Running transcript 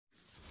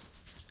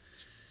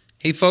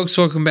Hey folks,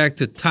 welcome back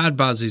to Todd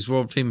Bosley's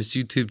world famous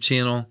YouTube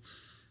channel.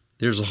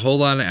 There's a whole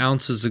lot of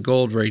ounces of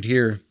gold right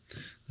here.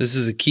 This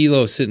is a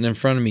kilo sitting in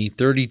front of me,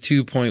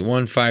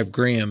 32.15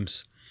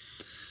 grams.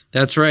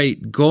 That's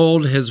right,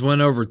 gold has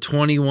went over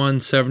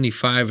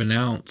 $21.75 an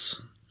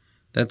ounce.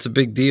 That's a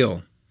big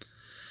deal.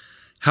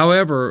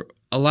 However,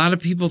 a lot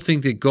of people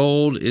think that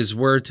gold is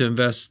where to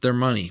invest their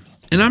money.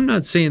 And I'm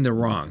not saying they're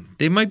wrong.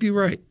 They might be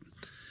right.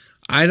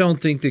 I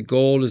don't think that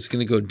gold is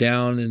going to go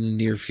down in the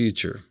near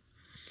future.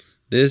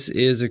 This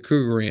is a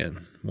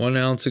Krugerrand, 1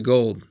 ounce of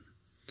gold.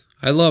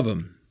 I love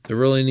them. They're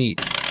really neat.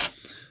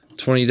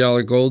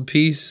 $20 gold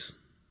piece.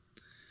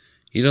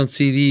 You don't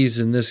see these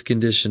in this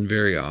condition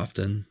very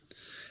often.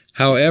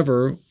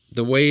 However,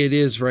 the way it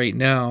is right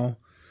now,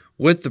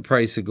 with the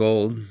price of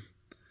gold,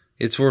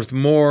 it's worth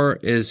more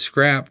as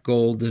scrap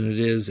gold than it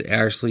is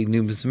actually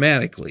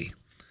numismatically.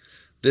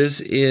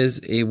 This is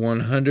a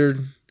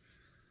 100.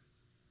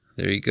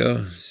 There you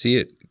go. See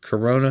it?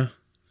 Corona,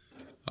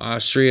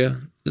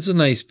 Austria. It's a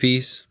nice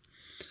piece.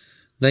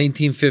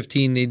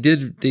 1915. They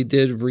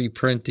did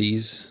reprint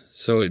these,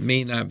 so it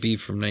may not be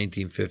from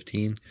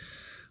 1915.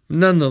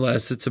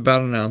 Nonetheless, it's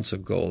about an ounce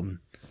of gold.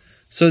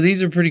 So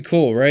these are pretty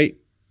cool, right?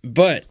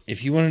 But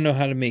if you want to know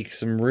how to make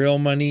some real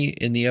money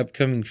in the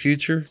upcoming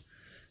future,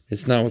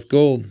 it's not with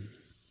gold.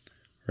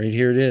 Right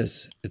here it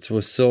is. It's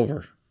with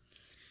silver.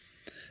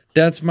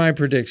 That's my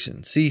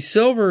prediction. See,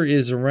 silver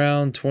is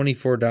around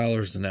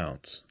 $24 an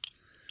ounce.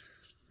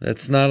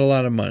 That's not a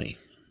lot of money.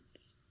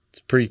 It's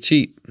pretty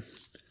cheap.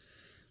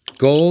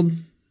 Gold,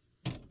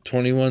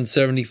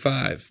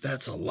 $21.75.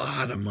 That's a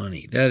lot of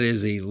money. That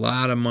is a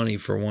lot of money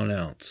for 1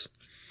 ounce.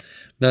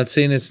 Not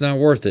saying it's not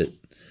worth it,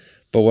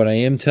 but what I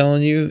am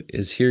telling you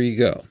is here you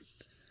go.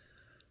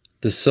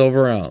 The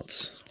silver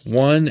ounce.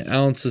 1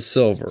 ounce of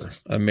silver.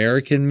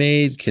 American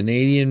made,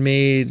 Canadian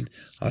made,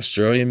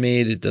 Australian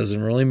made. It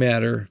doesn't really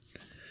matter.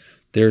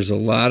 There's a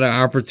lot of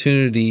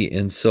opportunity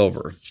in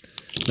silver.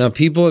 Now,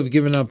 people have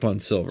given up on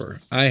silver.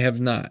 I have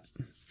not.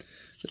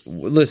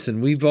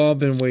 Listen, we've all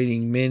been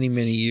waiting many,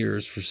 many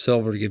years for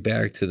silver to get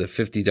back to the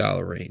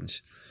 $50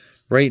 range.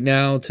 Right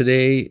now,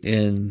 today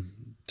in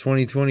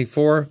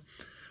 2024,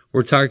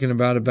 we're talking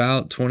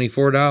about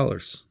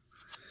 $24.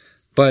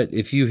 But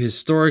if you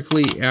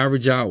historically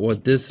average out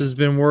what this has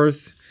been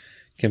worth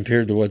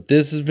compared to what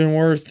this has been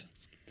worth,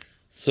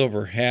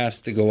 silver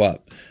has to go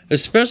up,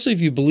 especially if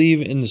you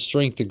believe in the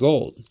strength of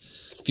gold.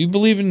 If you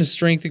believe in the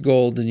strength of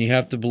gold, then you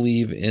have to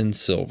believe in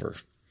silver,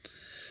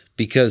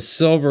 because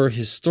silver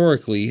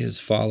historically has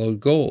followed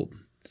gold.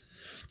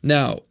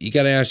 Now, you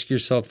got to ask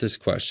yourself this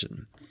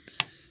question.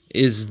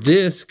 Is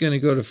this going to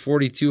go to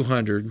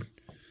 $4,200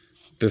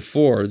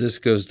 before this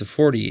goes to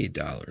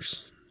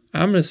 $48?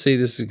 I'm going to say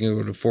this is going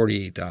to go to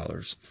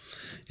 $48.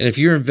 And if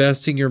you're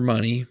investing your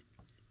money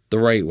the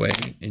right way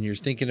and you're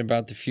thinking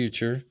about the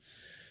future,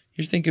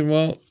 you're thinking,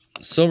 well,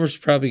 silver's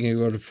probably going to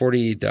go to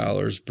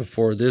 $48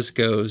 before this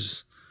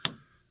goes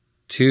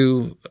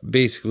to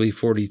basically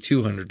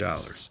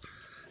 $4,200.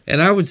 And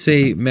I would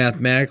say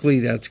mathematically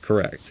that's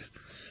correct.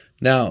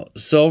 Now,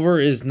 silver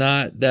is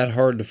not that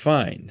hard to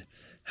find.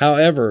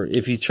 However,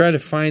 if you try to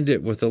find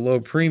it with a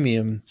low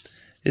premium,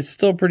 it's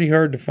still pretty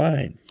hard to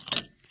find.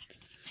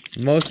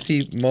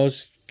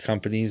 Most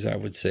companies, I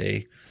would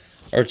say,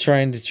 are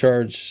trying to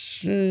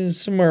charge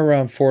somewhere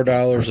around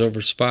 $4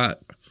 over spot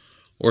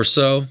or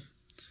so.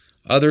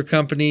 Other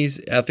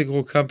companies,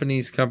 ethical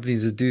companies,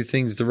 companies that do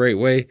things the right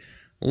way,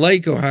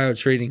 like Ohio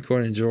Trading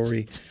Coin and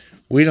Jewelry,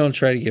 we don't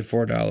try to get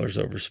 $4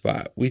 over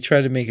spot. We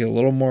try to make it a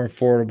little more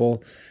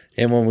affordable.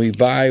 And when we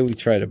buy, we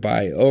try to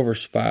buy over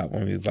spot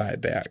when we buy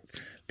back,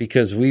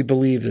 because we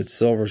believe that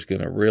silver is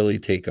going to really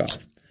take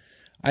off.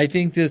 I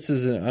think this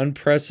is an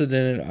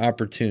unprecedented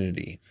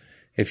opportunity.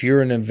 If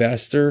you're an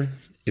investor,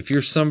 if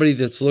you're somebody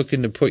that's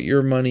looking to put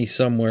your money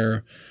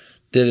somewhere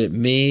that it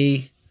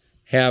may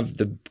have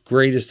the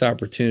greatest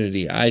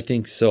opportunity, I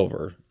think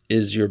silver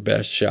is your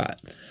best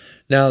shot.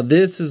 Now,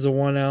 this is a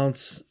 1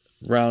 ounce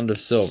round of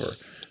silver.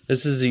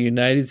 This is a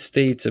United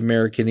States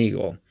American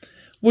Eagle,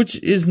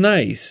 which is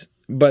nice,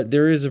 but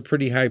there is a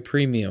pretty high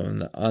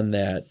premium on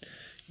that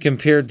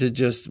compared to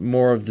just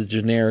more of the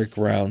generic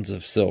rounds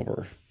of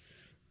silver.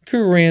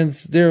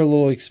 Krugerrands, they're a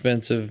little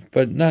expensive,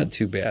 but not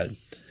too bad.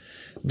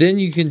 Then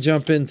you can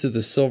jump into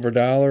the silver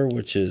dollar,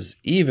 which is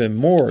even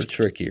more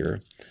trickier.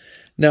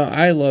 Now,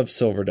 I love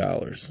silver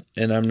dollars,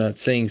 and I'm not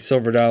saying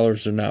silver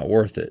dollars are not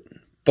worth it,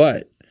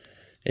 but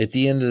at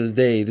the end of the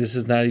day, this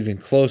is not even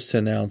close to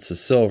an ounce of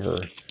silver,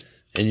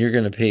 and you're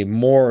going to pay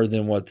more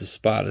than what the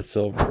spot of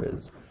silver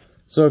is.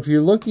 So if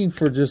you're looking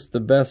for just the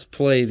best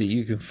play that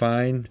you can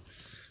find,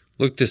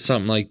 look to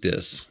something like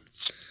this.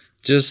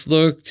 Just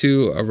look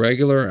to a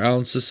regular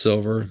ounce of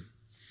silver.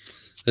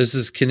 This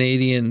is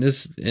Canadian.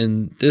 This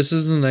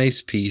is a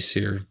nice piece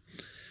here.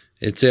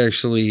 It's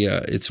actually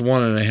it's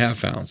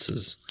 1.5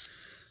 ounces.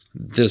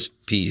 This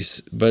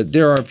piece, but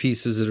there are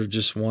pieces that are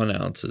just 1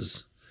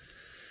 ounces,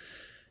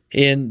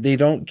 and they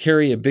don't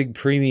carry a big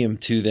premium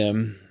to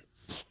them.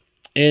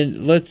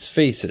 And let's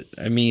face it,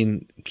 I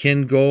mean,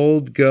 can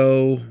gold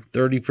go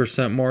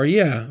 30% more?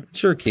 Yeah,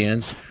 sure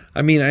can.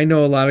 I mean, I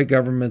know a lot of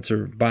governments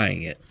are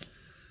buying it,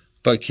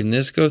 but can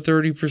this go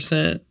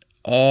 30%?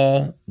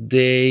 All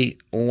day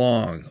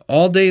long.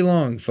 All day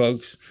long,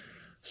 folks.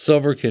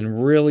 Silver can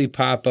really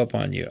pop up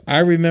on you. I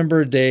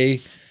remember a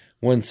day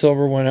when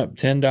silver went up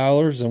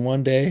 $10 in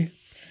one day,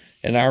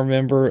 and I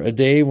remember a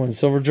day when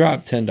silver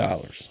dropped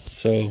 $10.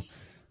 So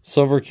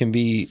silver can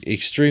be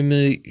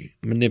extremely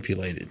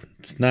manipulated.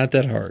 It's not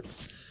that hard.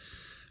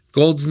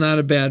 Gold's not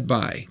a bad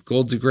buy.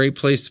 Gold's a great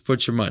place to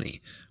put your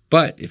money.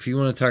 But if you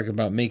want to talk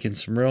about making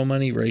some real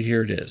money, right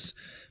here it is.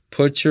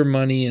 Put your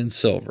money in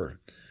silver.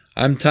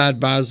 I'm Todd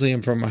Bosley.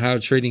 I'm from Ohio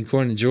Trading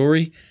Coin and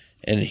Jewelry.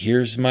 And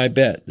here's my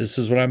bet. This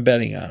is what I'm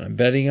betting on. I'm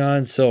betting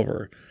on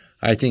silver.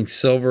 I think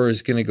silver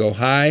is going to go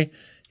high.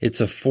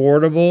 It's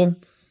affordable.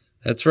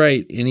 That's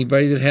right.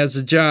 Anybody that has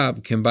a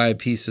job can buy a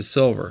piece of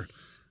silver.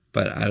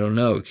 But I don't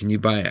know. Can you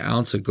buy an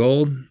ounce of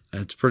gold?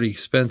 That's pretty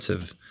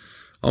expensive.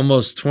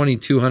 Almost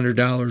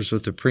 $2,200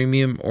 with a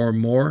premium or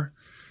more.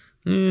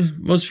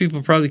 Most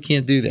people probably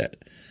can't do that.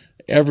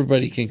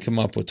 Everybody can come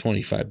up with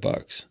 25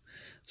 bucks.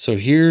 So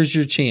here's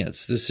your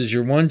chance. This is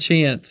your one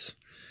chance.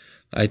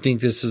 I think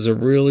this is a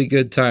really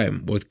good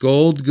time with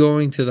gold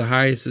going to the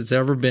highest it's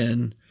ever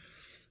been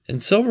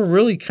and silver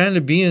really kind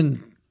of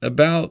being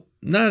about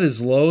not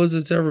as low as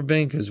it's ever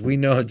been, because we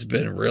know it's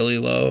been really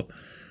low,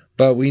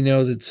 but we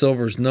know that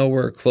silver's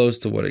nowhere close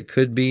to what it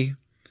could be.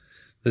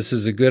 This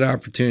is a good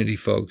opportunity,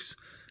 folks.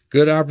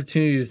 Good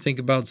opportunity to think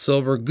about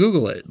silver.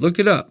 Google it. Look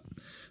it up.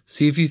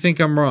 See if you think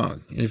I'm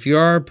wrong. And if you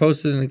are,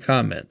 post it in the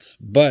comments.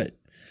 But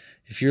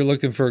if you're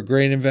looking for a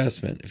great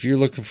investment, if you're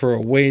looking for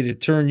a way to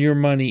turn your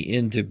money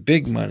into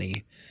big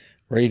money,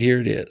 right here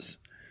it is.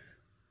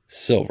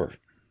 Silver.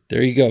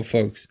 There you go,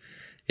 folks.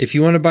 If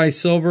you want to buy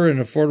silver at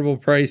an affordable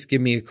price,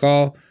 give me a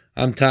call.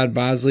 I'm Todd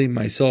Bosley.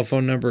 My cell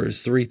phone number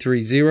is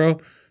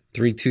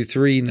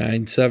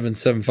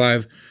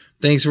 330-323-9775.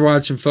 Thanks for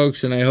watching,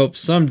 folks, and I hope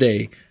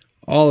someday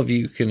all of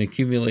you can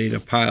accumulate a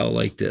pile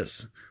like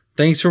this.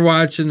 Thanks for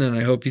watching, and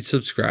I hope you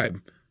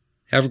subscribe.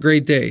 Have a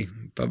great day.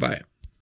 Bye-bye.